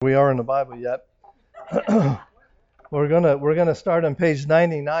We are in the Bible yet. We're gonna start on page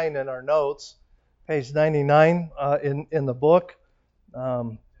 99 in our notes. Page 99 in the book.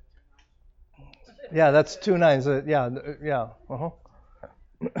 Um, yeah, that's two nines. Yeah. Uh-huh.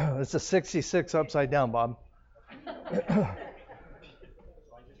 It's a 66 upside down, Bob.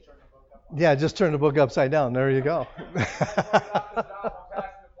 Yeah, just turn the book upside down. There you go.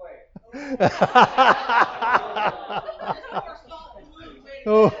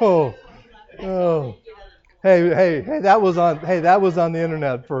 Oh, oh. Hey, that was on. Hey, that was on the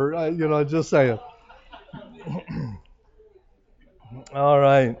internet for just saying. All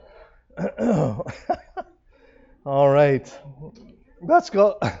right. All right. Let's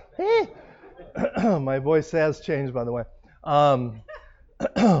go. My voice has changed, by the way. All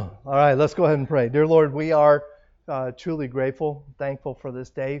right, let's go ahead and pray. Dear Lord, we are truly grateful, thankful for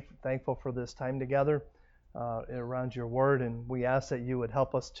this day, thankful for this time together around your word, and we ask that you would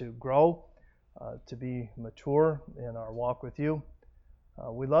help us to grow, to be mature in our walk with you.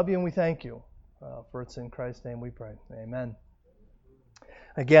 We love you and we thank you. For it's in Christ's name we pray. Amen.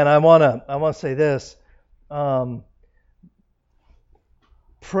 Again, I want to say this.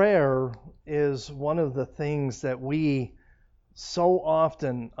 Prayer is one of the things that we so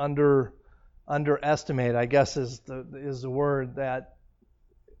often underestimate, I guess is the word, that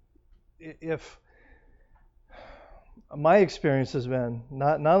if my experience has been,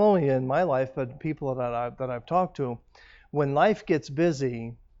 not only in my life, but people that I've talked to, when life gets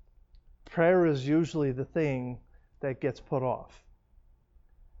busy, prayer is usually the thing that gets put off.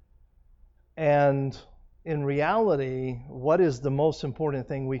 And in reality, what is the most important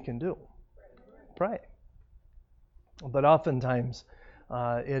thing we can do? Pray. But oftentimes,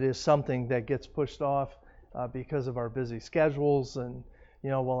 it is something that gets pushed off because of our busy schedules, and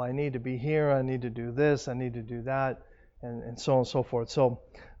well, I need to be here, I need to do this, I need to do that, and so on and so forth. So,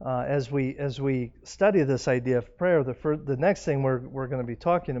 as we study this idea of prayer, the next thing we're going to be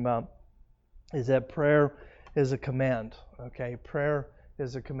talking about is that prayer is a command. Okay, prayer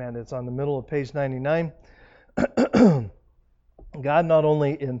is a command. It's on the middle of page 99. God not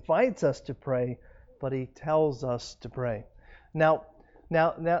only invites us to pray, but He tells us to pray. Now,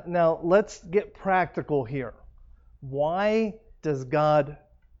 let's get practical here. Why does God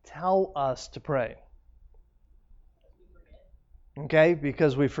tell us to pray? Okay,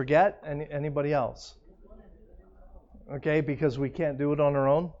 because we forget. Anybody else? Okay, because we can't do it on our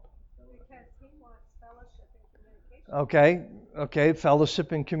own. Because He wants fellowship and communication. Okay,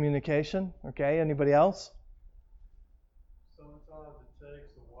 fellowship and communication. Okay, anybody else? Sometimes it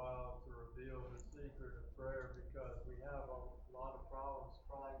takes a while to reveal the secret of prayer because we have a lot of problems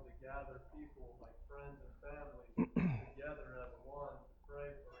trying to gather people like friends and family together as one to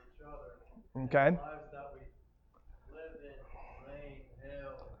pray for each other. Okay. The lives that we live in, rain,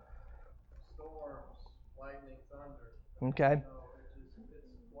 hail, storms, lightning, thunder. Okay. It's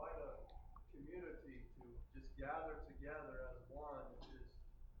quite a community to just gather together as one and just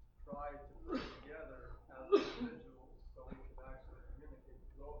try to pray together as individuals so we can actually communicate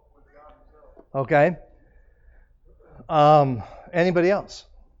with God Himself. Okay. Anybody else?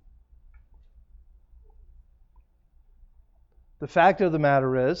 The fact of the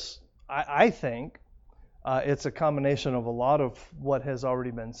matter is, I think it's a combination of a lot of what has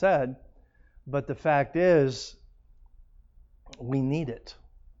already been said, but the fact is, we need it.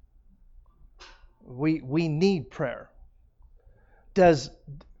 We need prayer. I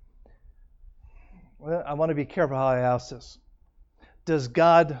want to be careful how I ask this. Does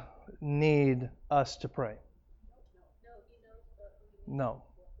God need us to pray? No.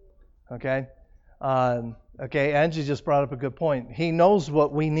 Okay. Okay. Angie just brought up a good point. He knows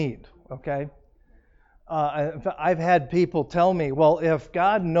what we need. Okay. I've had people tell me, well, if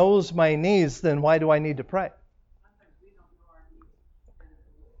God knows my needs, then why do I need to pray? Sometimes we don't know our needs, and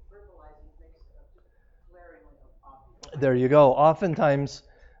verbalizing makes it just glaringly obvious. There you go. Oftentimes,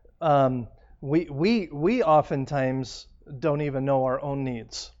 we oftentimes don't even know our own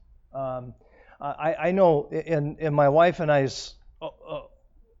needs. I know in my wife and I's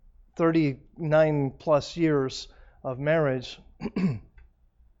 39 plus years of marriage,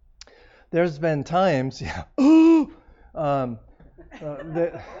 there's been times,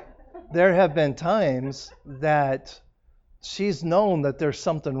 there have been times that she's known that there's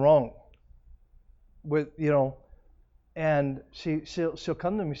something wrong with, and she'll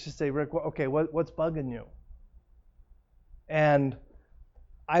come to me, she'll say, Rick, okay, what's bugging you? And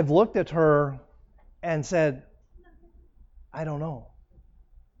I've looked at her and said, I don't know.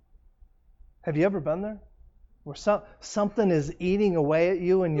 Have you ever been there? Where something is eating away at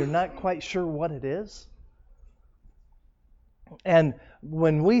you and you're not quite sure what it is? And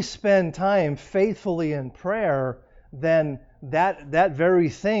when we spend time faithfully in prayer, then that very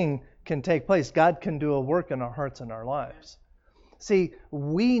thing can take place. God can do a work in our hearts and our lives. See,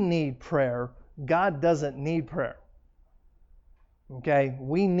 we need prayer. God doesn't need prayer. Okay?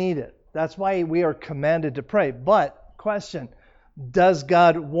 We need it. That's why we are commanded to pray. But, question, does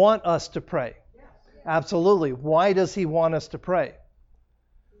God want us to pray? Absolutely. Why does He want us to pray?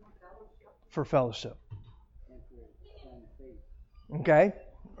 For fellowship. Okay?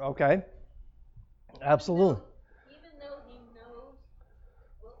 Okay. Absolutely. Even though He knows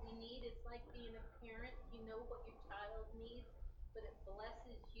what we need, it's like being a parent. You know what your child needs, but it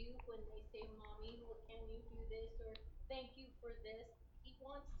blesses you when they say, Mommy, well, can you do this? Or thank you for this. He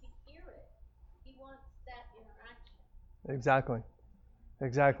wants to hear it. He wants that interaction. Exactly.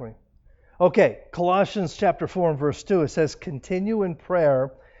 Exactly. Okay, Colossians chapter 4 and verse 2, it says, continue in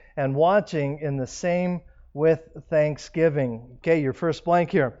prayer and watching in the same with thanksgiving. Okay, your first blank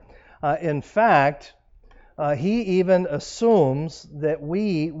here. In fact, he even assumes that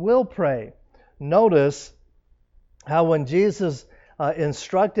we will pray. Notice how when Jesus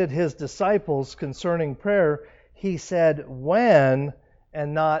instructed his disciples concerning prayer, he said when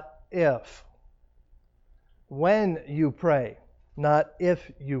and not if. When you pray, not if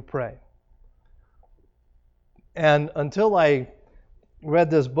you pray. And until I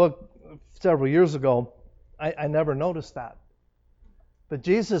read this book several years ago, I never noticed that. But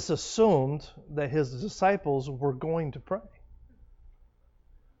Jesus assumed that his disciples were going to pray.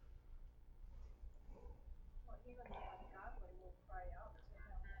 Well, even the ungodly will cry out to Him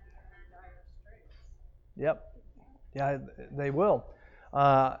in dire straits. Yep. Yeah, they will.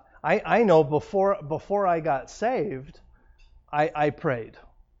 I know before I got saved, I prayed.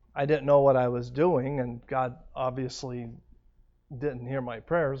 I didn't know what I was doing, and God obviously didn't hear my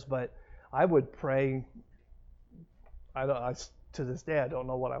prayers, but I would pray. To this day, I don't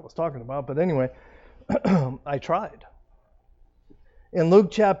know what I was talking about, but anyway, I tried. In Luke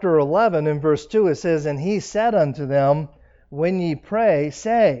chapter 11, in verse 2, it says, and he said unto them, when ye pray,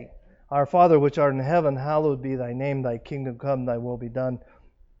 say, Our Father which art in heaven, hallowed be thy name, thy kingdom come, thy will be done,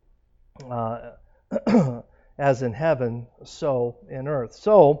 as in heaven, so in earth.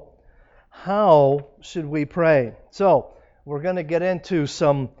 So, how should we pray? So, we're going to get into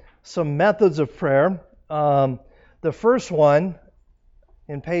some methods of prayer. The first one,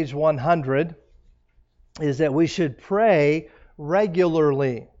 in page 100, is that we should pray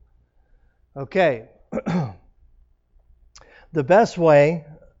regularly. Okay. The best way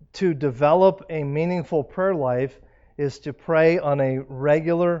to develop a meaningful prayer life is to pray on a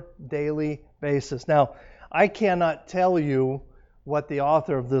regular daily basis. Now, I cannot tell you what the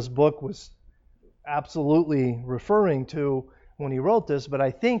author of this book was absolutely referring to when he wrote this, but I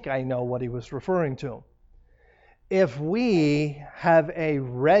think I know what he was referring to. If we have a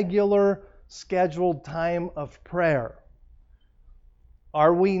regular scheduled time of prayer,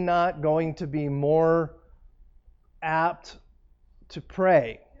 are we not going to be more apt to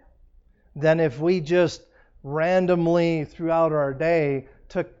pray than if we just randomly throughout our day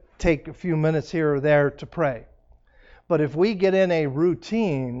take a few minutes here or there to pray? But if we get in a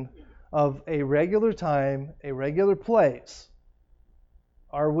routine of a regular time, a regular place,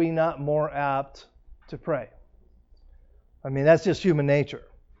 are we not more apt to pray? I mean, that's just human nature.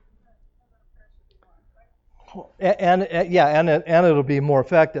 And it'll be more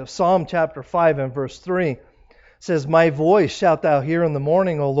effective. Psalm chapter 5 and verse 3 says, My voice shalt thou hear in the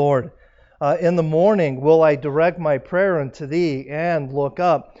morning, O Lord. In the morning will I direct my prayer unto thee and look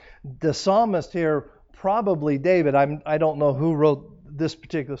up. The psalmist here, probably David, I don't know who wrote this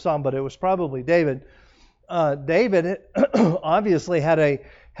particular psalm, but it was probably David. David obviously had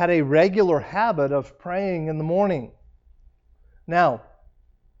a regular habit of praying in the morning. Now,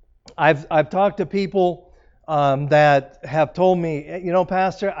 I've talked to people that have told me,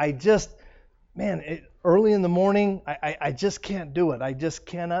 Pastor, early in the morning, I just can't do it. I just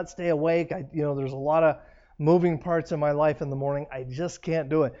cannot stay awake. There's a lot of moving parts in my life in the morning. I just can't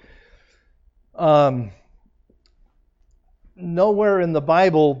do it. Nowhere in the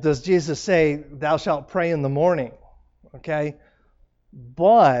Bible does Jesus say, thou shalt pray in the morning. Okay?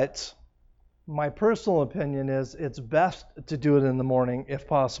 But my personal opinion is it's best to do it in the morning if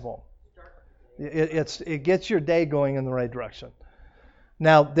possible. It gets your day going in the right direction.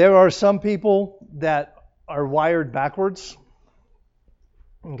 Now, there are some people that are wired backwards.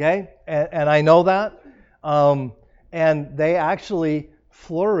 Okay? And I know that. And they actually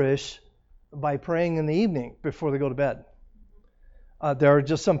flourish by praying in the evening before they go to bed. There are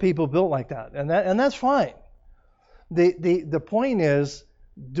just some people built like that. And that's fine. The point is,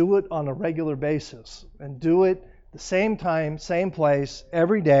 do it on a regular basis. And do it the same time, same place,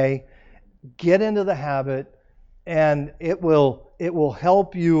 every day. Get into the habit, and it will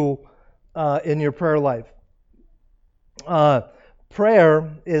help you in your prayer life. Prayer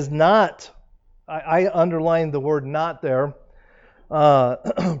is not, I underlined the word not there.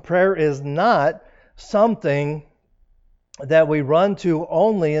 Prayer is not something that we run to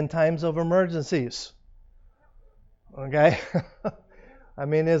only in times of emergencies. Okay? I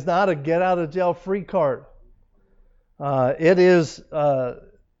mean, it's not a get out of jail free card. It is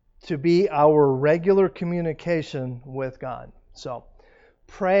to be our regular communication with God. So,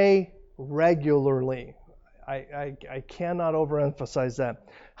 pray regularly. I cannot overemphasize that.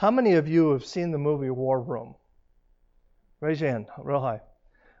 How many of you have seen the movie War Room? Raise your hand, real high.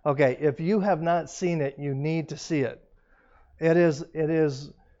 Okay, if you have not seen it, you need to see it. That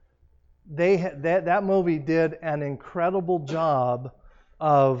movie did an incredible job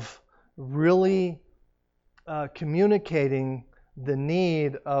of really communicating the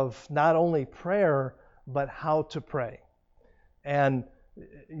need of not only prayer, but how to pray. And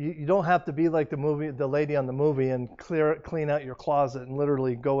you don't have to be like the lady on the movie and clean out your closet and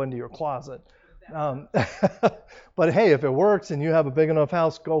literally go into your closet. But hey, if it works and you have a big enough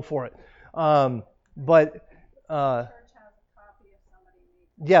house, go for it. But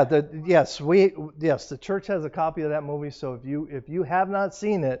yeah, the church has a copy of that movie. So if you have not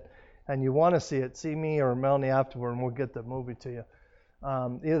seen it and you want to see it, see me or Melanie afterward, and we'll get the movie to you.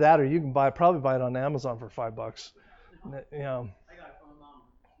 Either that, or you can probably buy it on Amazon for $5. You know. I got it from my mom.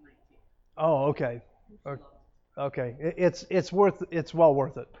 19. Oh, okay. Okay, it's well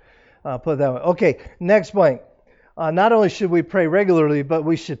worth it. Put it that way. Okay, next point. Not only should we pray regularly, but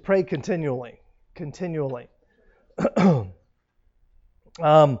we should pray continually.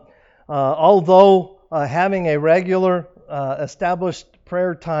 Although having a regular established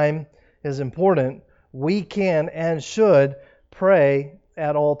prayer time is important, we can and should pray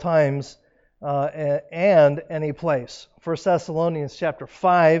at all times and any place. 1 Thessalonians chapter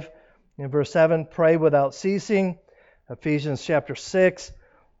 5 and verse 7, pray without ceasing. Ephesians chapter 6,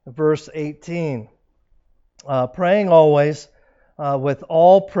 verse 18. Praying always with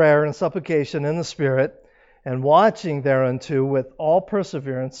all prayer and supplication in the Spirit, and watching thereunto with all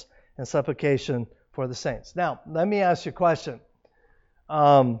perseverance and supplication for the saints. Now, let me ask you a question.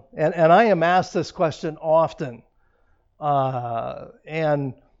 And I am asked this question often.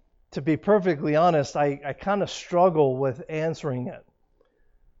 And to be perfectly honest, I kind of struggle with answering it.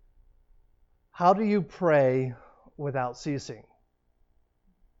 How do you pray without ceasing?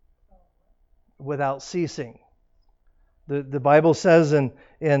 Without ceasing. The Bible says in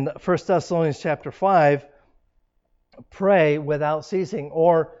 1 Thessalonians chapter 5, pray without ceasing,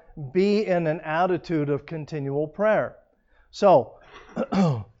 or be in an attitude of continual prayer. So,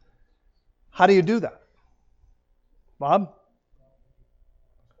 how do you do that? Bob?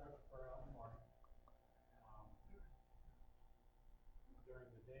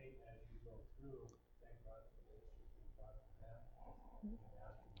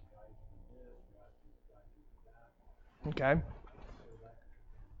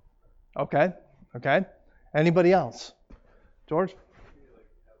 Okay. Anybody else? George?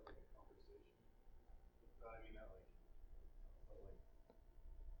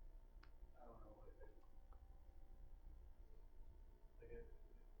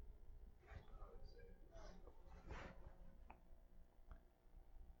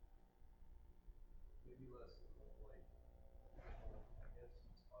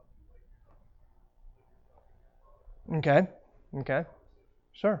 Okay.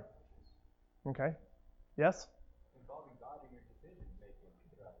 Sure. Okay. Yes? Involving God in your decision making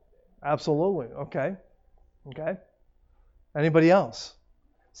throughout the day. Absolutely. Okay. Anybody else?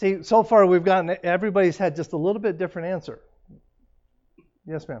 See, so far everybody's had just a little bit different answer.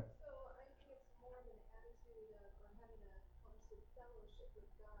 Yes, ma'am. So I think it's more of an attitude of having a constant fellowship with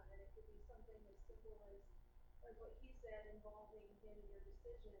God, and it could be something as simple as, like what he said, involving him in your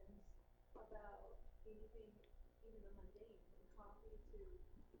decisions about anything, even the mundane, from coffee to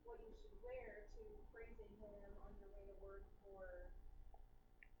what you should wear, to praising him on your way to work, or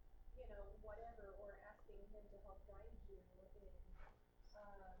whatever, or asking him to help guide you in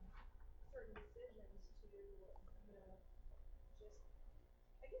certain decisions to just,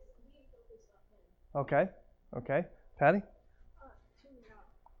 I guess, being focused on him. Okay. Patty?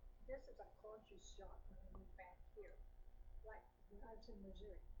 This is a culture shock when I moved back here. Like when I was in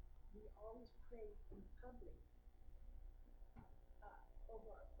Missouri, we always prayed in public over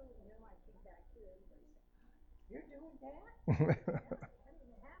our food, and then when I came back here, everybody said, "You're doing that?" I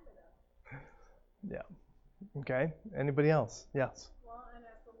didn't have it up. Yeah. Okay. Anybody else? Yes. Well, and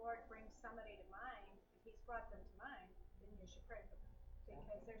as the Lord brings somebody to mind, if He's brought them to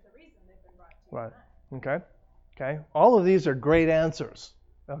Right. Okay. Okay. All of these are great answers.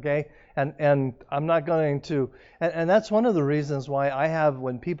 Okay. And I'm not going to, and that's one of the reasons why I have,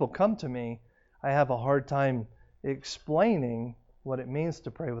 when people come to me, I have a hard time explaining what it means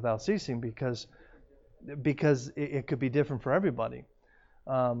to pray without ceasing because it could be different for everybody.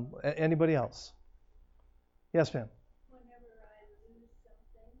 Anybody else? Yes, ma'am. Whenever I lose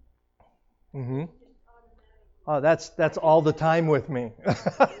something, Mm-hmm. just automatically. Oh, that's all the time with me. It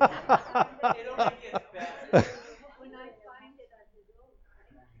only gets better. When I find it, I just go,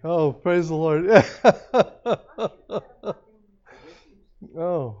 thank you. Oh, praise the Lord.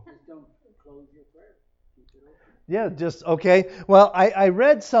 Oh. Just don't close your prayer. Keep it open. Yeah, just okay. Well, I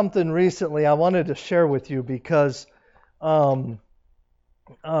read something recently I wanted to share with you because I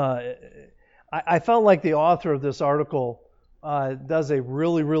felt like the author of this article does a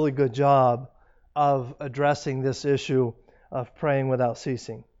really, really good job of addressing this issue of praying without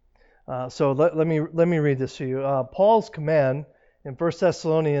ceasing. So let me read this to you. Paul's command in 1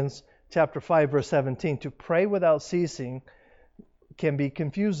 Thessalonians chapter 5 verse 17 to pray without ceasing can be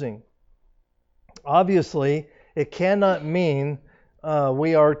confusing. Obviously, it cannot mean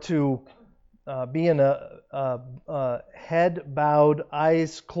we are to be in a head bowed,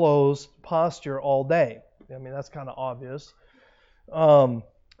 eyes closed posture all day. I mean, that's kind of obvious.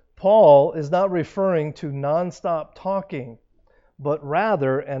 Paul is not referring to nonstop talking, but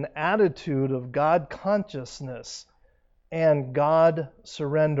rather an attitude of God consciousness and God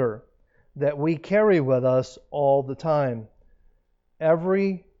surrender that we carry with us all the time.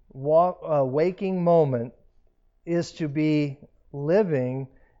 Every waking moment is to be living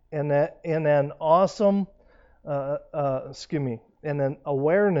in an awesome, in an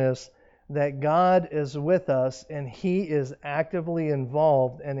awareness that God is with us and He is actively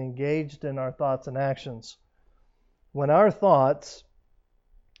involved and engaged in our thoughts and actions. When our thoughts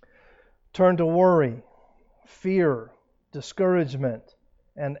turn to worry, fear, discouragement,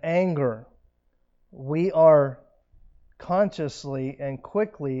 and anger, we are consciously and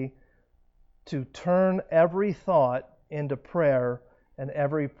quickly to turn every thought into prayer and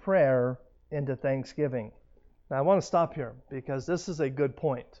every prayer into thanksgiving. Now, I want to stop here because this is a good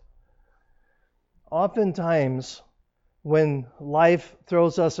point. Oftentimes, when life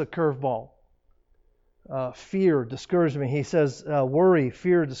throws us a curveball, fear, discouragement, he says worry,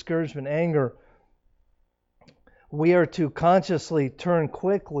 fear, discouragement, anger, we are to consciously turn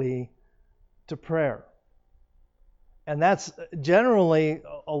quickly to prayer. And that's generally,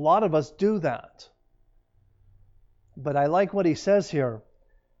 a lot of us do that. But I like what he says here.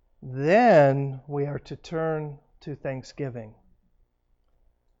 Then we are to turn to thanksgiving.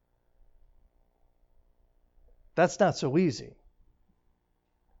 That's not so easy.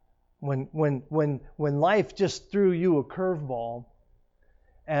 When life just threw you a curveball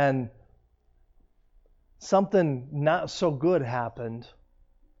and something not so good happened,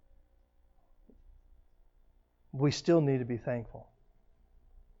 we still need to be thankful.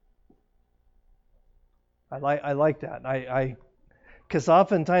 I like that. Because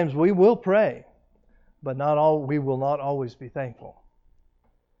oftentimes we will pray, but we will not always be thankful.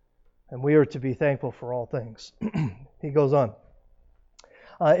 And we are to be thankful for all things. He goes on.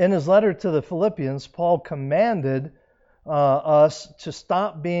 In his letter to the Philippians, Paul commanded us to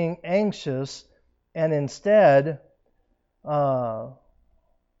stop being anxious and instead, but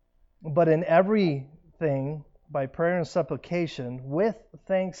in everything, by prayer and supplication, with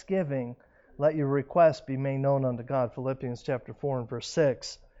thanksgiving, let your requests be made known unto God. Philippians chapter 4 and verse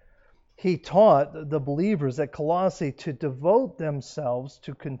 6. He taught the believers at Colossae to devote themselves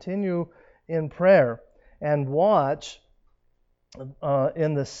to continue in prayer and watch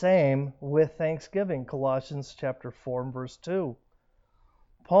in the same with thanksgiving. Colossians chapter 4 and verse 2.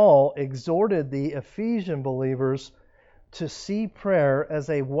 Paul exhorted the Ephesian believers to see prayer as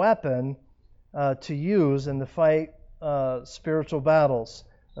a weapon to use in the fight spiritual battles.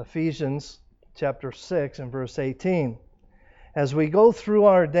 Ephesians chapter 6 and verse 18. As we go through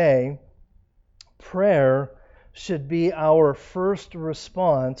our day, prayer should be our first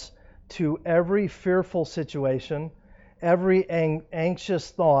response to every fearful situation, every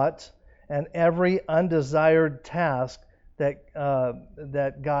anxious thought, and every undesired task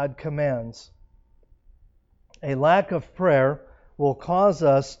that God commands. A lack of prayer will cause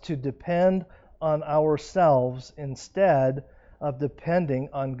us to depend on ourselves instead of depending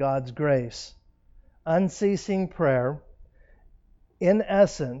on God's grace. Unceasing prayer, in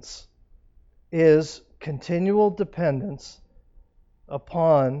essence, is continual dependence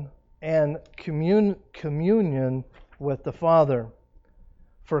upon and communion with the Father.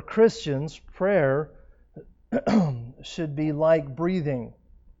 For Christians, prayer should be like breathing.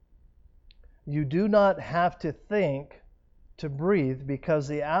 You do not have to think to breathe because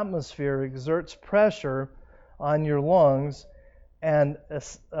the atmosphere exerts pressure on your lungs and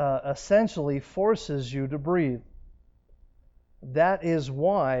essentially forces you to breathe. That is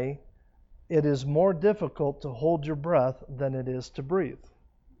why it is more difficult to hold your breath than it is to breathe.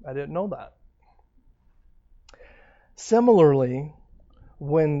 I didn't know that. Similarly,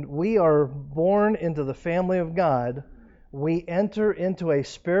 when we are born into the family of God, we enter into a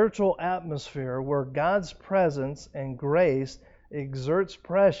spiritual atmosphere where God's presence and grace exerts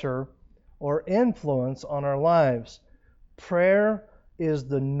pressure or influence on our lives. Prayer is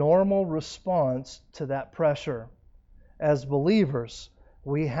the normal response to that pressure. As believers,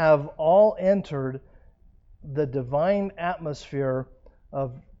 we have all entered the divine atmosphere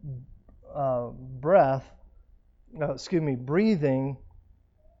of breathing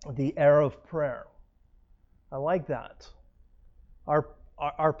the air of prayer. I like that.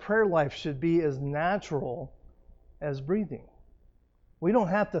 Our prayer life should be as natural as breathing. We don't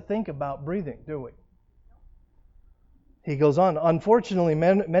have to think about breathing, do we? He goes on, unfortunately,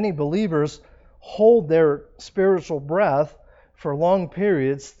 many believers hold their spiritual breath for long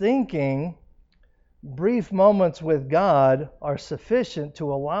periods, thinking brief moments with God are sufficient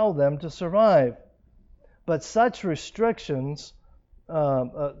to allow them to survive. But such restricting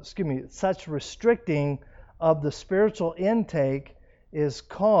of the spiritual intake is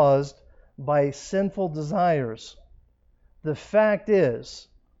caused by sinful desires. The fact is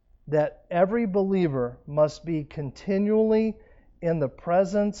that every believer must be continually in the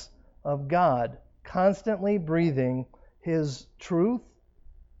presence of God, constantly breathing His truth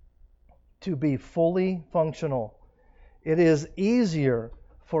to be fully functional. It is easier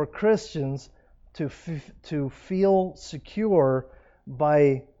for Christians to feel secure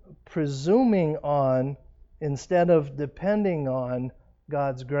by presuming on instead of depending on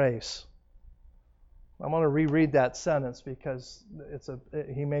God's grace. I want to reread that sentence because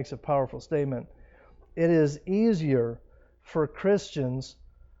he makes a powerful statement. It is easier for Christians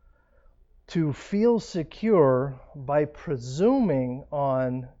to feel secure by presuming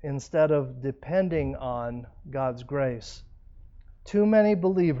on instead of depending on God's grace. Too many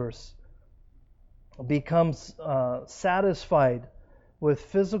believers become satisfied with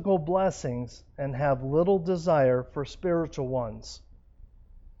physical blessings and have little desire for spiritual ones.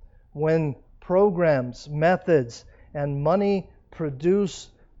 When programs, methods, and money produce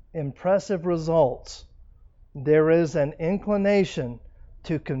impressive results, there is an inclination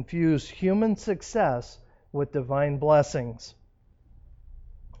to confuse human success with divine blessings.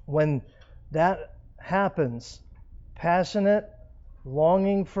 When that happens, passionate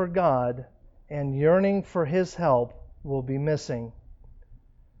longing for God and yearning for His help will be missing.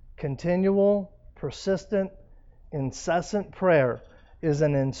 Continual, persistent, incessant prayer is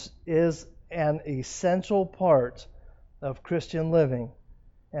an essential part of Christian living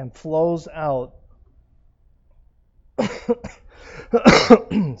and flows out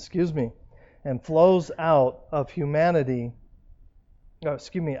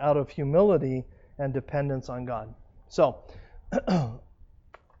out of humility and dependence on God. So,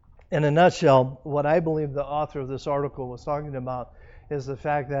 in a nutshell, what I believe the author of this article was talking about is the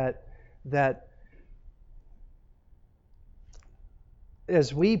fact that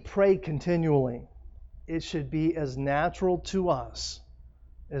as we pray continually, it should be as natural to us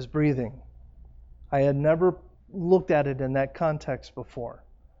as breathing. I had never looked at it in that context before.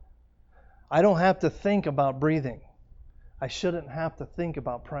 I don't have to think about breathing. I shouldn't have to think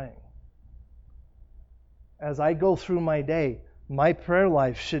about praying. As I go through my day, my prayer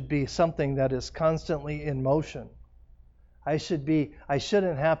life should be something that is constantly in motion. I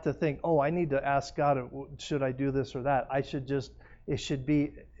shouldn't have to think, I need to ask God, should I do this or that? It should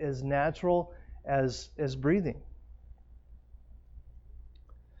be as natural as breathing.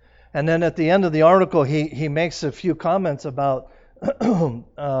 And then at the end of the article, he makes a few comments about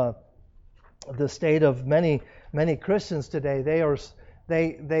the state of many Christians today.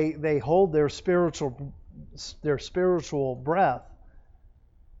 They hold their spiritual breath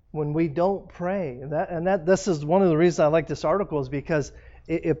when we don't pray. And this is one of the reasons I like this article, is because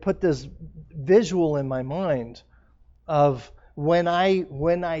it put this visual in my mind of when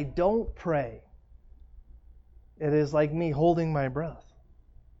I don't pray, it is like me holding my breath.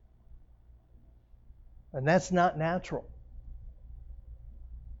 And that's not natural.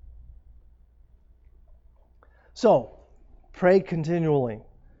 So, pray continually.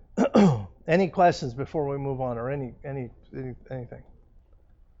 Any questions before we move on, or anything?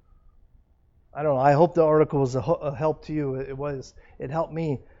 I don't know. I hope the article was a help to you. It was. It helped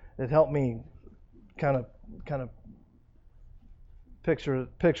me. It helped me kind of picture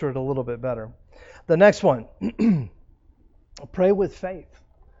it a little bit better. The next one, pray with faith.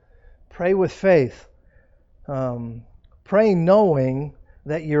 Pray with faith. Pray knowing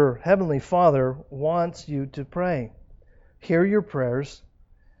that your Heavenly Father wants you to pray. Hear your prayers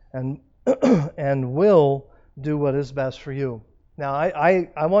and and will do what is best for you. Now,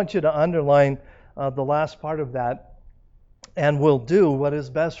 I want you to underline the last part of that, and will do what is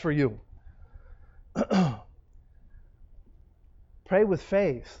best for you. Pray with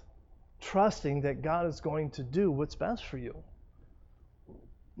faith, trusting that God is going to do what's best for you.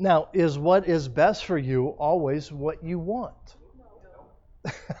 Now, is what is best for you always what you want?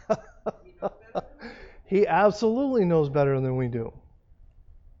 He absolutely knows better than we do.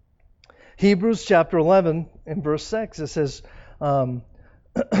 Hebrews chapter 11 and verse 6, it says, but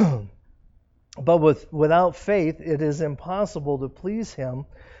without faith it is impossible to please him,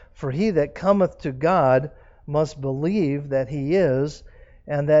 for he that cometh to God must believe that he is,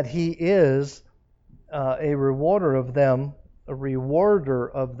 and that he is a rewarder of them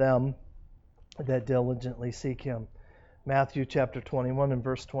that diligently seek him. Matthew chapter 21 and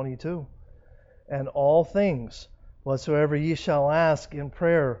verse 22. And all things whatsoever ye shall ask in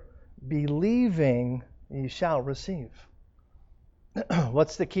prayer, believing, ye shall receive.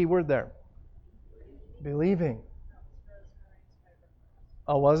 What's the key word there? Believing.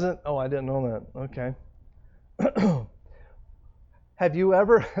 Oh, was it? Oh, I didn't know that. Okay. Have you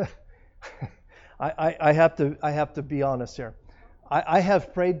ever? I have to be honest here. I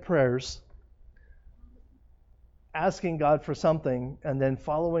have prayed prayers asking God for something and then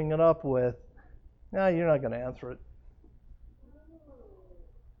following it up with, "No, you're not going to answer it."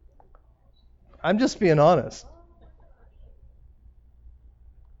 I'm just being honest.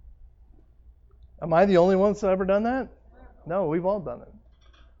 Am I the only one that's ever done that? No, we've all done it.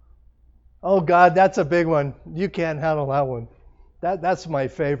 Oh God, that's a big one. You can't handle that one. That's my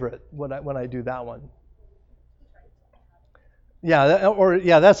favorite when I do that one.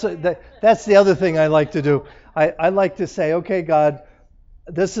 Yeah, that's the other thing I like to do. I like to say, okay, God,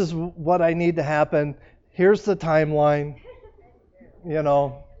 this is what I need to happen. Here's the timeline. You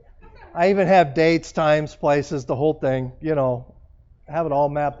know, I even have dates, times, places, the whole thing. You know, have it all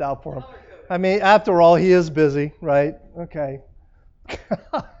mapped out for him. I mean, after all, he is busy, right? Okay.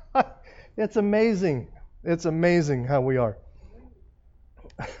 It's amazing. It's amazing how we are.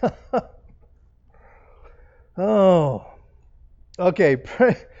 Oh. Okay,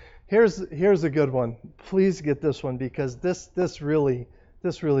 here's a good one. Please get this one because this really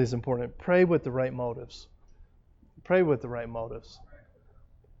is important. Pray with the right motives. Pray with the right motives.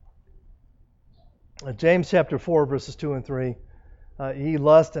 James chapter 4 verses 2 and 3. Ye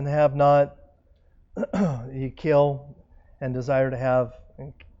lust and have not, ye kill and desire to have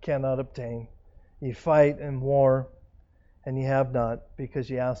and cannot obtain. Ye fight and war and ye have not, because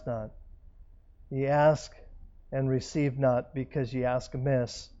ye ask not. Ye ask and receive not, because ye ask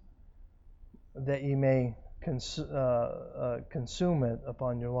amiss, that ye may consume it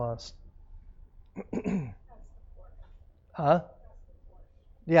upon your lust. Huh?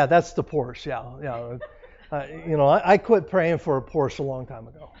 Yeah, that's the Porsche. Yeah. I quit praying for a Porsche a long time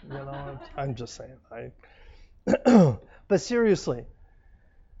ago. You know, I'm just saying. But seriously,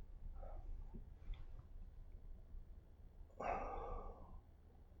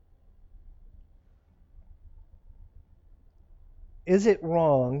 is it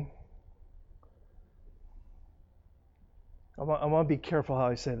wrong? I want to be careful how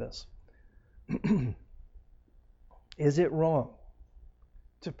I say this. Is it wrong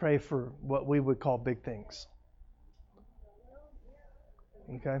to pray for what we would call big things?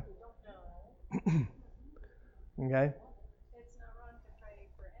 Okay? Okay? It's not wrong to pray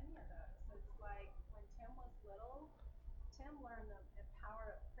for any of those. It's like when Tim was little, Tim learned the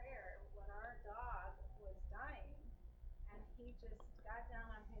power of prayer when our dog was dying, and he just got down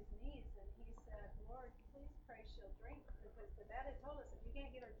on his knees and he said, "Lord, please pray she'll drink," because the vet had told us if you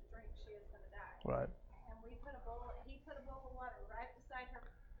can't get her to drink, she is going to die. Right. And he put a bowl of water right beside her.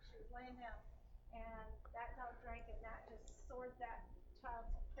 She was laying down, and that dog drank, and that just soared that child's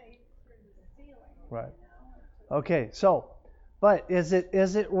faith through the ceiling. Right. Okay, so, but is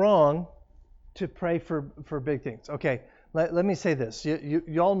it wrong to pray for big things? Okay, let me say this.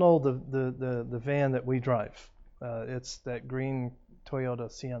 You all know the van that we drive. It's that green Toyota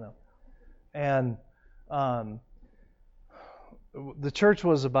Sienna, and the church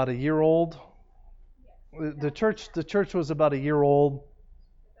was about a year old. The church was about a year old,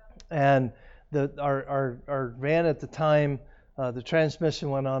 and our van at the time, the transmission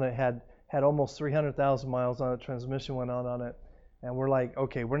went on. It had almost 300,000 miles on it. Transmission went on it. And we're like,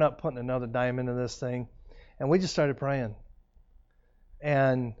 okay, we're not putting another dime into this thing. And we just started praying.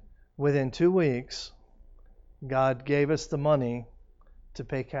 And within 2 weeks, God gave us the money to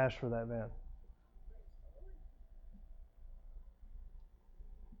pay cash for that van.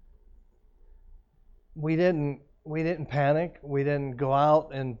 We didn't panic. We didn't go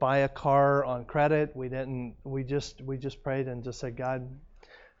out and buy a car on credit. We just prayed and just said, God,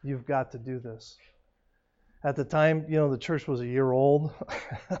 you've got to do this. At the time, the church was a year old.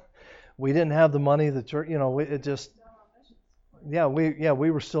 We didn't have the money. The church,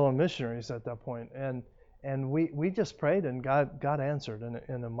 we were still in missionaries at that point, and we just prayed, and God answered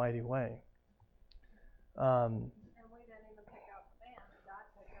in a mighty way. And we didn't even pick out the van. God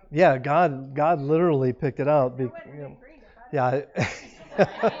picked out the Yeah, God literally picked it out. van. It wouldn't be green if I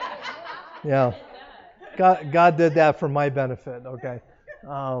Yeah, yeah. God did that for my benefit. Okay,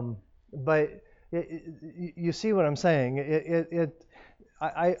 but you see what I'm saying?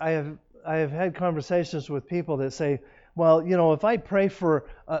 I have had conversations with people that say, well, if I pray for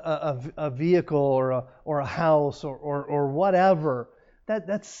a vehicle or a house or whatever,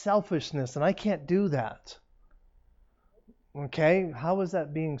 that's selfishness, and I can't do that. Okay, how is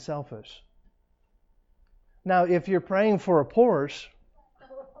that being selfish? Now, if you're praying for a Porsche,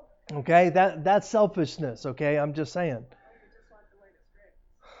 okay, that's selfishness. Okay, I'm just saying.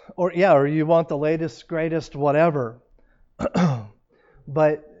 Or you want the latest, greatest, whatever.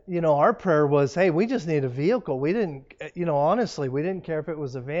 But our prayer was, hey, we just need a vehicle. We didn't, honestly, we didn't care if it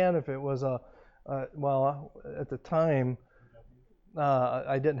was a van, if it was well, at the time,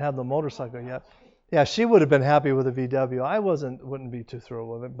 I didn't have the motorcycle yet. Yeah, she would have been happy with a VW. I wouldn't be too thrilled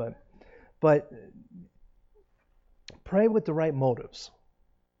with it, but pray with the right motives.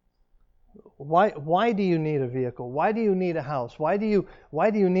 Why do you need a vehicle? Why do you need a house? Why do you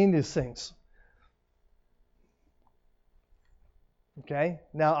need these things? Okay.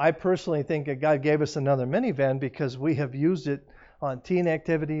 Now, I personally think that God gave us another minivan because we have used it on teen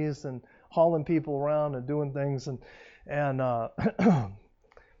activities and hauling people around and doing things, and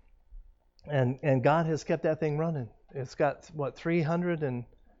and God has kept that thing running. It's got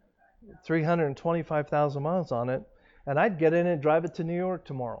 325,000 miles on it, and I'd get in and drive it to New York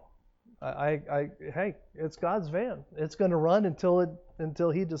tomorrow. Hey, it's God's van. It's going to run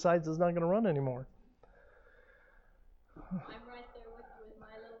until He decides it's not going to run anymore. I'm right there with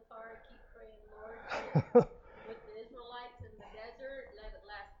my little car. I keep praying, Lord, with the Israelites in the desert, let it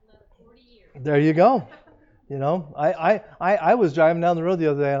last another 40 years. There you go. I was driving down the road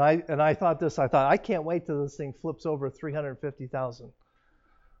the other day, and I thought I can't wait till this thing flips over 350,000.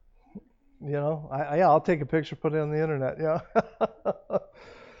 I'll take a picture, put it on the internet. Yeah.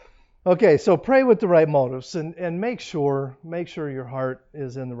 Okay, so pray with the right motives and make sure your heart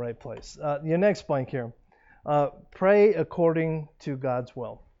is in the right place. Your next blank here. Pray according to God's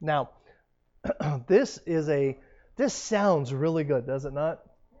will. Now, this sounds really good, does it not?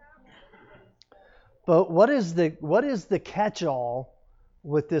 But what is the catch-all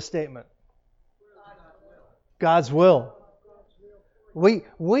with this statement? God's will.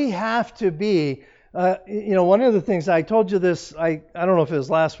 We have to be. One of the things I told you this. I don't know if it was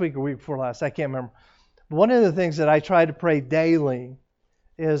last week or week before last. I can't remember. But one of the things that I try to pray daily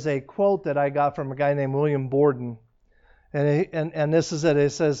is a quote that I got from a guy named William Borden, and this is it.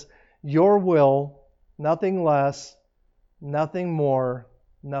 It says, "Your will, nothing less, nothing more,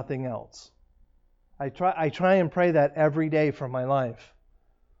 nothing else." I try and pray that every day for my life.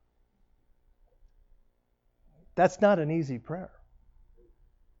 That's not an easy prayer.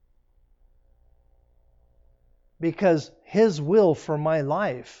 Because His will for my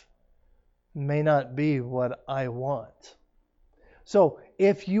life may not be what I want. So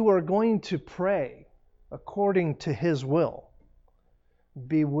if you are going to pray according to His will,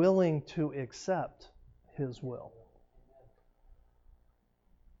 be willing to accept His will.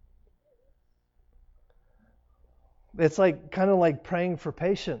 It's kind of like praying for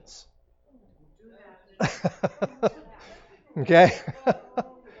patience. Okay?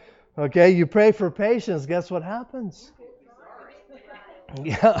 Okay, you pray for patience, guess what happens?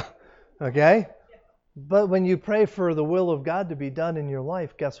 Yeah. Okay? But when you pray for the will of God to be done in your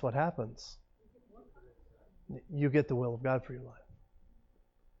life, guess what happens? You get the will of God for your life.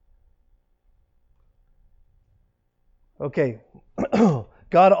 Okay.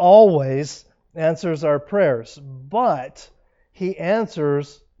 God always answers our prayers, but His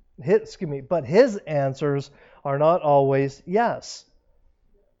answers are not always yes.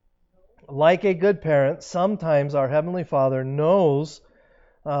 Like a good parent, sometimes our Heavenly Father knows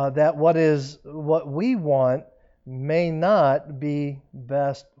that what we want may not be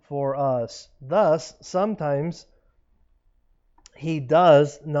best for us. Thus, sometimes He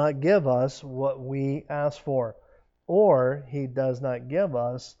does not give us what we ask for, or He does not give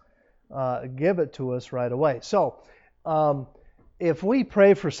it to us right away. So, if we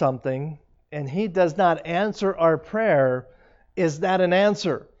pray for something and He does not answer our prayer, is that an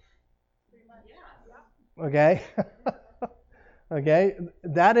answer? Okay? Okay?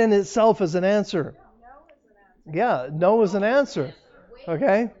 That in itself is an answer. Yeah, no is an answer.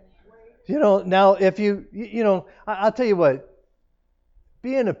 Okay? Now if I'll tell you what,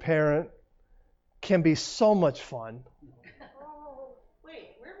 being a parent can be so much fun.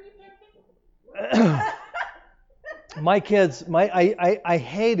 Wait, where were you parenting? My kids, I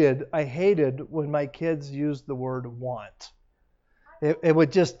hated when my kids used the word want.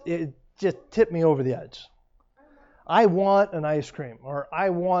 It just tipped me over the edge. I want an ice cream, or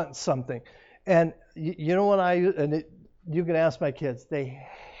I want something. And you know what you can ask my kids, they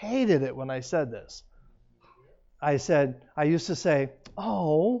hated it when I said this. I used to say,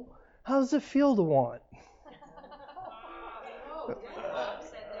 "Oh, how does it feel to want?"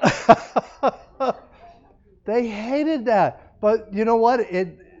 They hated that. But you know what?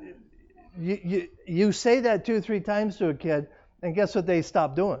 You say that 2 or 3 times to a kid, and guess what they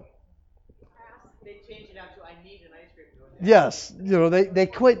stop doing? They changed it out to I need an ice cream. Yes, they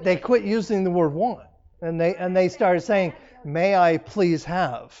quit using the word want, and they started saying, "May I please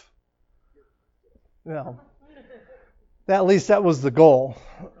have?" At least that was the goal.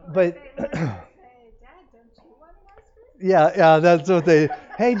 But yeah, that's what they.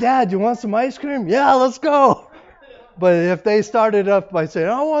 Hey, Dad, you want some ice cream? Yeah, let's go. But if they started up by saying,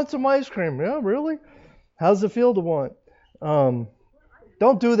 "I want some ice cream," yeah, really? How's it feel to want?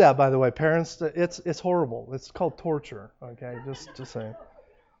 Don't do that, by the way, parents. It's horrible. It's called torture. Okay, just saying.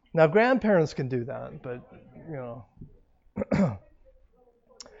 Now, grandparents can do that, but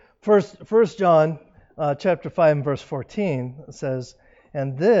First John chapter 5 and verse 14 says,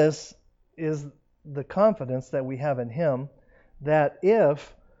 "And this is the confidence that we have in Him, that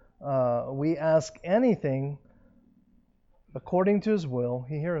if we ask anything according to His will,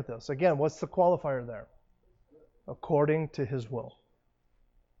 He heareth us." Again, what's the qualifier there? According to His will.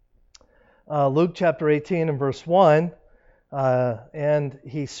 Luke chapter 18 and verse 1, "And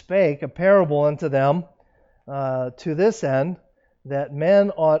He spake a parable unto them to this end, that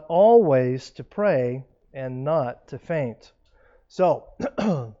men ought always to pray and not to faint." So,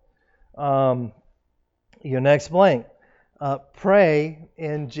 your next blank. Pray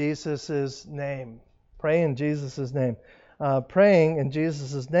in Jesus' name. Pray in Jesus' name. Praying in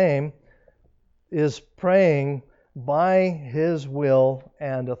Jesus' name is praying by His will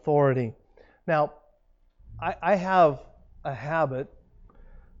and authority. Now, I have a habit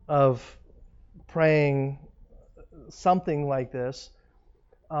of praying something like this,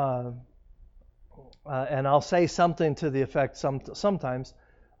 and I'll say something to the effect sometimes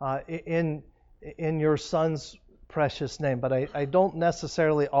in your Son's precious name, but I don't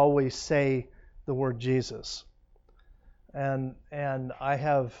necessarily always say the word Jesus. And I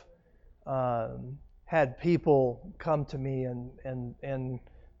have had people come to me and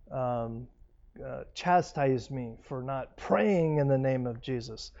chastise me for not praying in the name of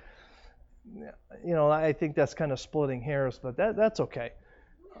Jesus. I think that's kind of splitting hairs, but that's okay.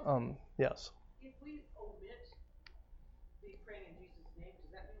 Yes. If we omit the praying in Jesus' name,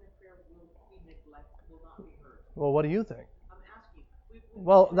 does that mean the prayer will be neglected, will not be heard? Well, what do you think? I'm asking.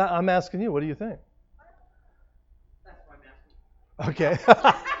 Well, I'm asking you. What do you think? That's why I'm asking. Okay.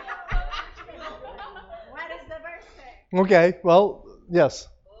 What does the verse say? Okay. Well, yes.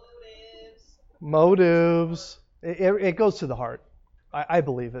 Motives. Motives. It goes to the heart. I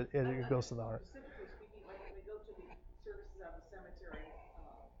believe it. It goes to the heart. Specifically speaking, like when we go to the services at the cemetery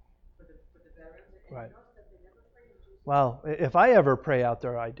for the veterans, and Right. you notice that they never pray in Jesus' Well, if I ever pray out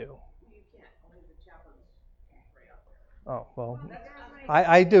there, I do. name. You can't. Only the chaplains pray out there. Oh, well, That's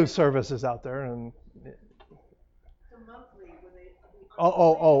I do services out there, and so monthly when they.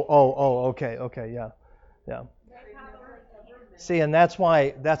 okay, yeah. See, and that's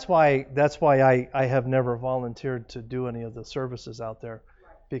why I have never volunteered to do any of the services out there,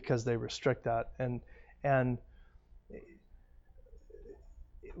 because they restrict that. And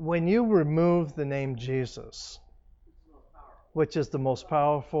when you remove the name Jesus, which is the most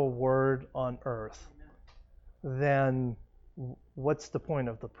powerful word on earth, then what's the point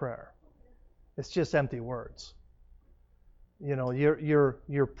of the prayer? It's just empty words.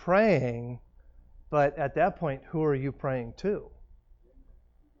 You're praying, but at that point, who are you praying to?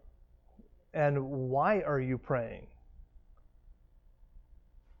 And why are you praying?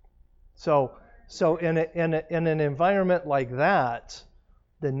 So in an environment like that,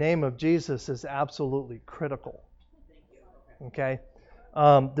 the name of Jesus is absolutely critical. Okay?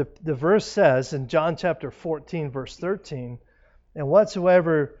 The verse says in John chapter 14, verse 13, and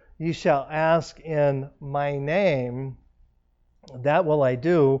whatsoever ye shall ask in my name, that will I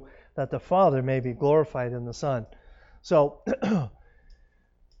do, that the Father may be glorified in the Son. So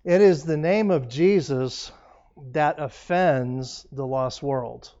it is the name of Jesus that offends the lost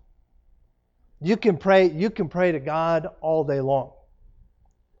world. You can pray to God all day long.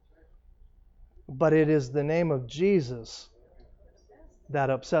 But it is the name of Jesus that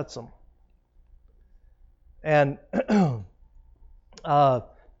upsets them. And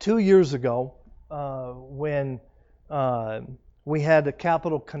 2 years ago, when we had a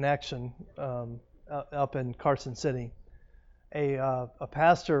Capital Connection up in Carson City, a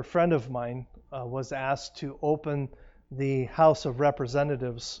pastor friend of mine was asked to open the House of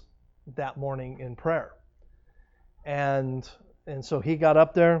Representatives that morning in prayer. And so he got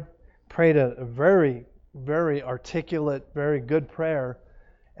up there, prayed a very, very articulate, very good prayer,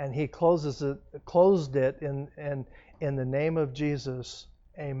 and he closed it in the name of Jesus,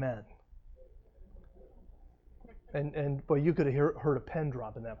 amen. And boy, you could have heard a pen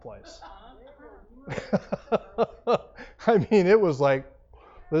drop in that place. I mean, it was like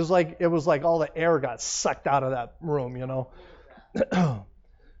all the air got sucked out of that room, you know.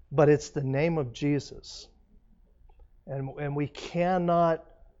 But it's the name of Jesus, and we cannot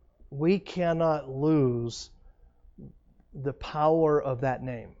lose the power of that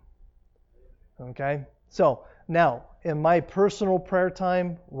name. Okay? So now, in my personal prayer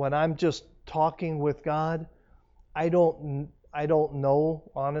time, when I'm just talking with God, I don't know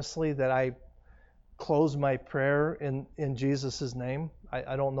honestly that I close my prayer in Jesus' name.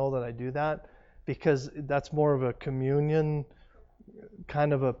 I don't know that I do that, because that's more of a communion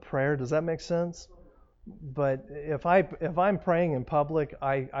kind of a prayer. Does that make sense? But if I'm praying in public,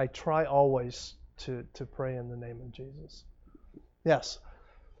 I try always to pray in the name of Jesus. Yes.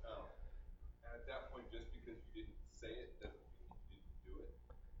 At that point, just because you didn't say it doesn't mean you didn't do it.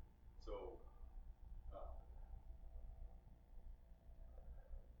 So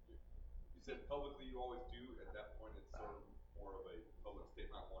you said publicly you always do. At that point, it's sort of more of a public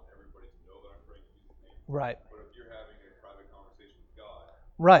statement. I want everybody to know that I'm praying in Jesus' name. Right. But if you're having a private conversation with God,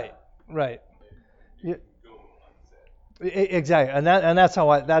 Right. you can go unsaid. Exactly, and that's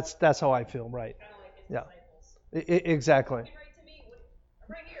how I feel. Right. Kind of like his Yeah. disciples. Exactly. Get right to me. I'm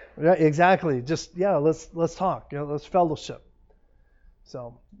right here. Yeah. Exactly. Just let's talk. Let's fellowship.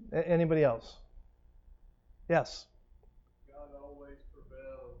 So, anybody else? Yes. God always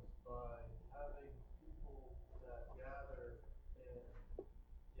prevails by having people that gather, and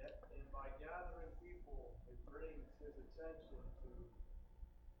by gathering people, it brings his attention to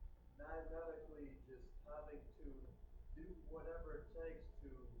not medically just having to do whatever it takes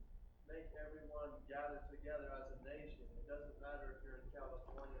to make everyone gather together as a nation. It doesn't matter if you're in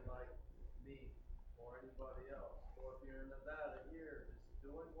California like me or anybody else, or if you're in Nevada here, just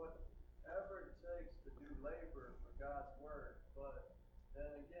doing whatever it takes to do labor for God's word. But then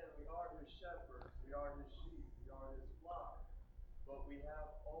again, we are his shepherds, we are his sheep, we are his flock. But we have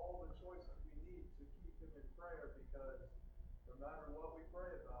all the choices we need to keep him in prayer, because no matter what we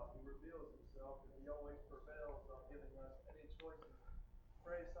pray about, he reveals himself, and he always prevails on giving us any choices.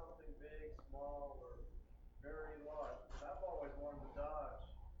 Pray something big, small, or very large. And I've always wanted to Dodge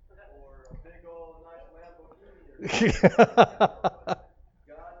or a big old nice Lamborghini or something.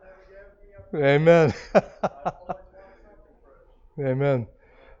 God never gave me a Amen. I've always wanted something fresh. Amen.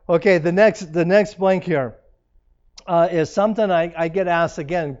 Okay, the next blank here is something I get asked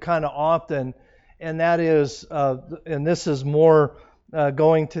again kind of often, and that is, and this is more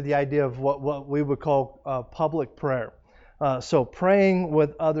going to the idea of what we would call public prayer. So praying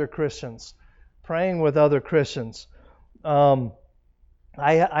with other Christians. Praying with other Christians. I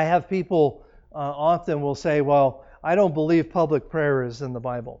have people often will say, well, I don't believe public prayer is in the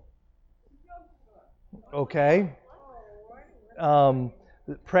Bible. Okay.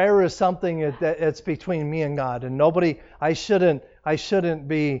 Prayer is something it's between me and God, and I shouldn't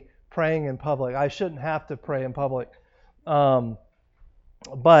be praying in public. I shouldn't have to pray in public. But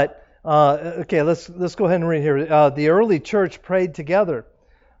okay, let's go ahead and read here. The early church prayed together.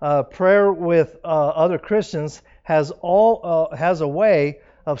 Prayer with other Christians has a way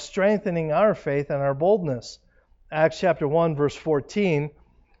of strengthening our faith and our boldness. Acts chapter 1, verse 14.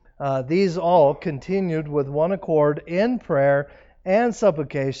 These all continued with one accord in prayer and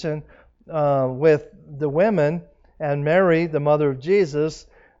supplication with the women and Mary, the mother of Jesus,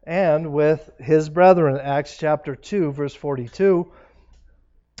 and with his brethren. Acts chapter 2, verse 42.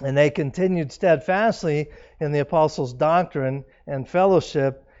 And they continued steadfastly in the apostles' doctrine and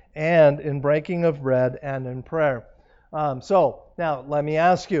fellowship, and in breaking of bread and in prayer. So now let me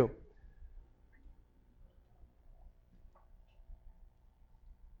ask you.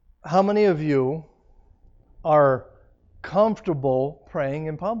 How many of you are comfortable praying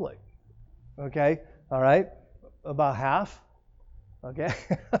in public? Okay, all right, about half. Okay.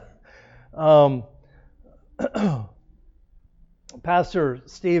 um, Pastor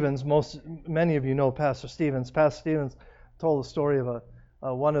Stevens, many of you know Pastor Stevens. Pastor Stevens told the story of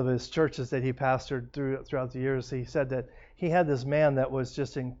one of his churches that he pastored throughout the years. He said that he had this man that was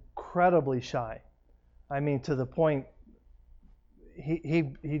just incredibly shy. I mean, to the point he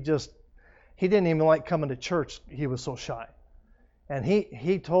didn't even like coming to church. He was so shy. And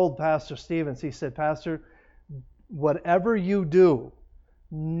he told Pastor Stevens, he said, Pastor, whatever you do,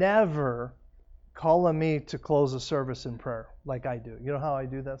 never call on me to close a service in prayer like I do. You know how I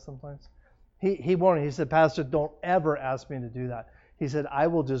do that sometimes? He warned me. He said, Pastor, don't ever ask me to do that. He said, I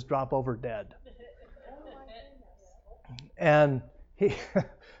will just drop over dead. And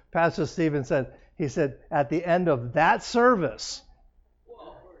Pastor Stephen said, he said, at the end of that service,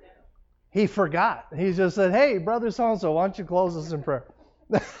 he forgot. He just said, hey, brother so-and-so, why don't you close us in prayer?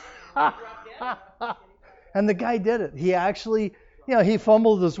 And the guy did it. He actually, he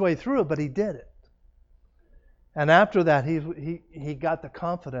fumbled his way through it, but he did it. And after that, he got the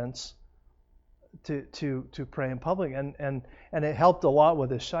confidence to pray in public, and it helped a lot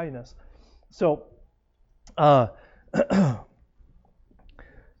with his shyness. So, so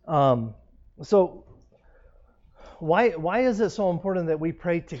why is it so important that we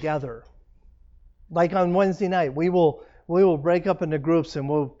pray together? Like on Wednesday night, we will break up into groups and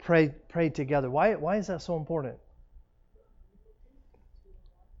we'll pray together. Why is that so important?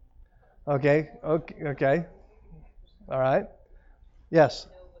 Okay. All right. Yes.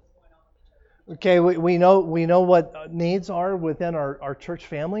 Okay, we know what needs are within our church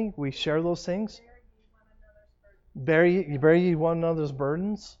family. We share those things. Bear one another's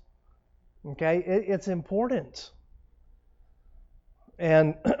burdens. Okay, it's important.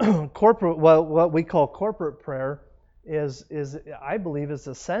 And what we call corporate prayer is I believe is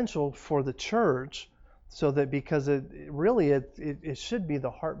essential for the church, so that because it should be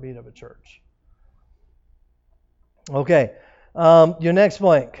the heartbeat of a church. Okay, your next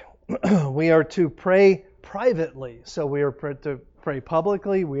blank. We are to pray privately. So we are to pray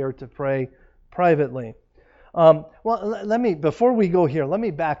publicly. We are to pray privately. Well, before we go here, let me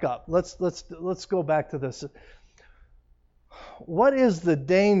back up. Let's go back to this. What is the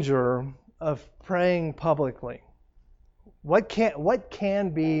danger of praying publicly? What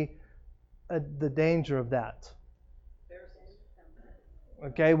can be the danger of that?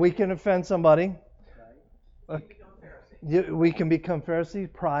 Okay, we can offend somebody. We can become Pharisees.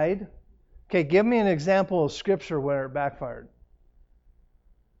 Pride. Okay, give me an example of scripture where it backfired.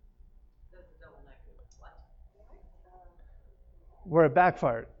 Where it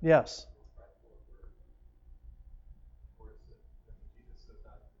backfired, yes.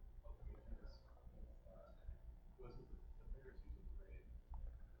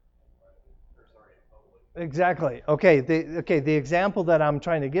 Exactly. Okay. The example that I'm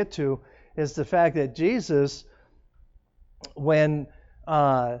trying to get to is the fact that Jesus, when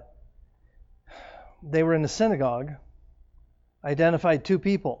they were in the synagogue, identified two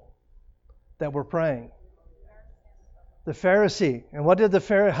people that were praying. The Pharisee. And how did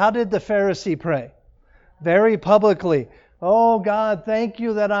the Pharisee pray? Very publicly. Oh God, thank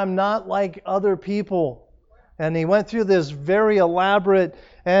you that I'm not like other people. And he went through this very elaborate,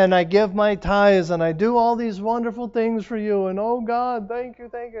 and I give my tithes, and I do all these wonderful things for you, and oh God, thank you.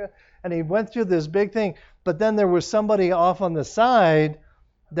 And he went through this big thing. But then there was somebody off on the side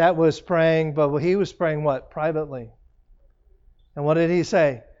that was praying, but he was praying what? Privately. And what did he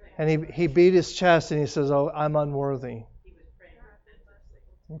say? And he beat his chest and he says, oh, I'm unworthy.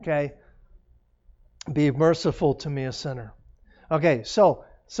 Okay. Be merciful to me, a sinner. Okay, so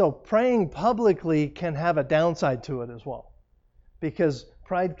praying publicly can have a downside to it as well, because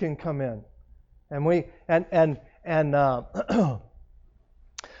pride can come in, and one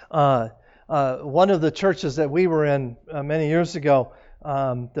of the churches that we were in many years ago,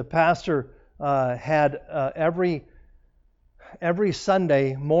 the pastor had every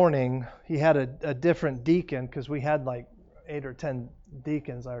Sunday morning he had a different deacon, because we had like 8 or 10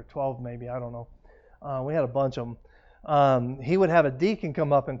 deacons, or 12 maybe, I don't know. We had a bunch of them. He would have a deacon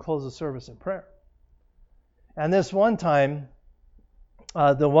come up and close the service in prayer. And this one time,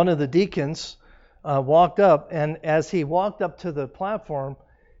 one of the deacons walked up, and as he walked up to the platform,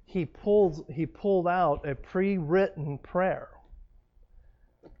 he pulled out a pre-written prayer.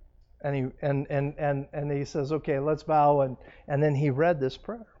 And he says, "Okay, let's bow," and then he read this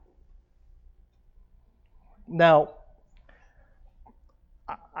prayer. Now,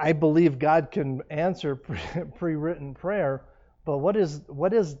 I believe God can answer pre-written prayer, but what is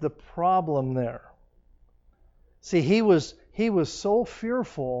the problem there? See, he was so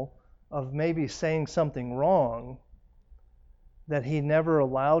fearful of maybe saying something wrong that he never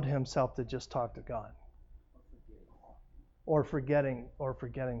allowed himself to just talk to God, or forgetting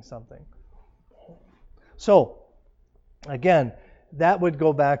something. So again, that would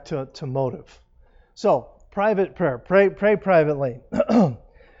go back to motive. So private prayer, pray privately.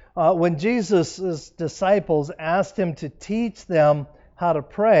 When Jesus' disciples asked him to teach them how to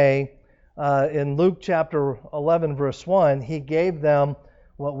pray, in Luke chapter 11, verse 1, he gave them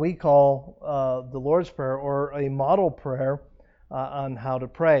what we call the Lord's Prayer, or a model prayer on how to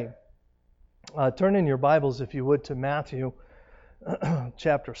pray. Turn in your Bibles, if you would, to Matthew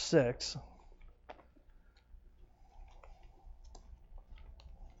chapter 6.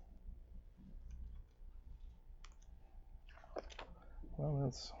 Well,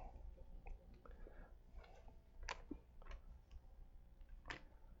 that's...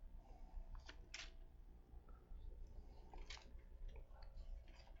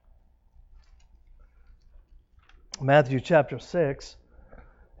 Matthew chapter 6.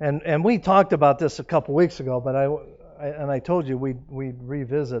 And we talked about this a couple weeks ago, but I told you we'd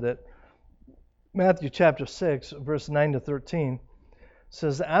revisit it. Matthew chapter 6, verse 9 to 13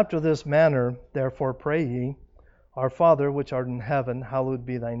 says, "After this manner, therefore pray ye, Our Father, which art in heaven, hallowed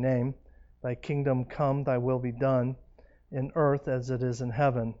be thy name. Thy kingdom come, thy will be done, in earth as it is in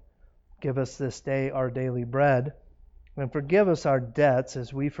heaven. Give us this day our daily bread, and forgive us our debts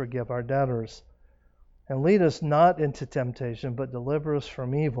as we forgive our debtors. And lead us not into temptation, but deliver us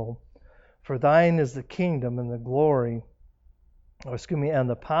from evil. For thine is the kingdom and the glory, and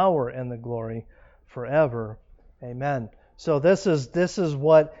the power and the glory forever. Amen." So this is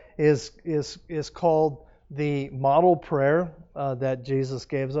what is called the model prayer that Jesus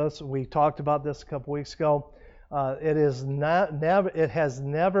gives us. We talked about this a couple weeks ago. It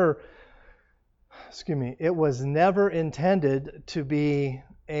was never intended to be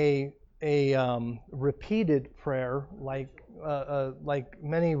a repeated prayer like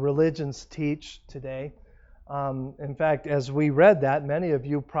many religions teach today. In fact, as we read that, many of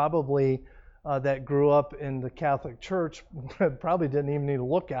you probably that grew up in the Catholic Church probably didn't even need to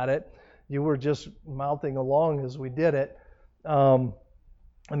look at it. You were just mouthing along as we did it. I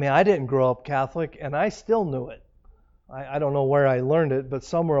didn't grow up Catholic, and I still knew it. I don't know where I learned it, but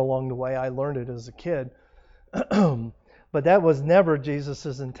somewhere along the way I learned it as a kid. But that was never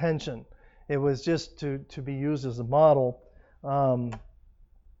Jesus' intention. It was just to be used as a model. And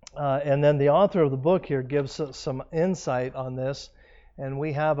then the author of the book here gives us some insight on this, and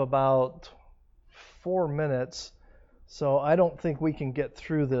we have about 4 minutes, so I don't think we can get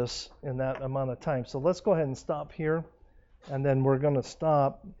through this in that amount of time. So let's go ahead and stop here, and then we're going to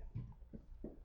stop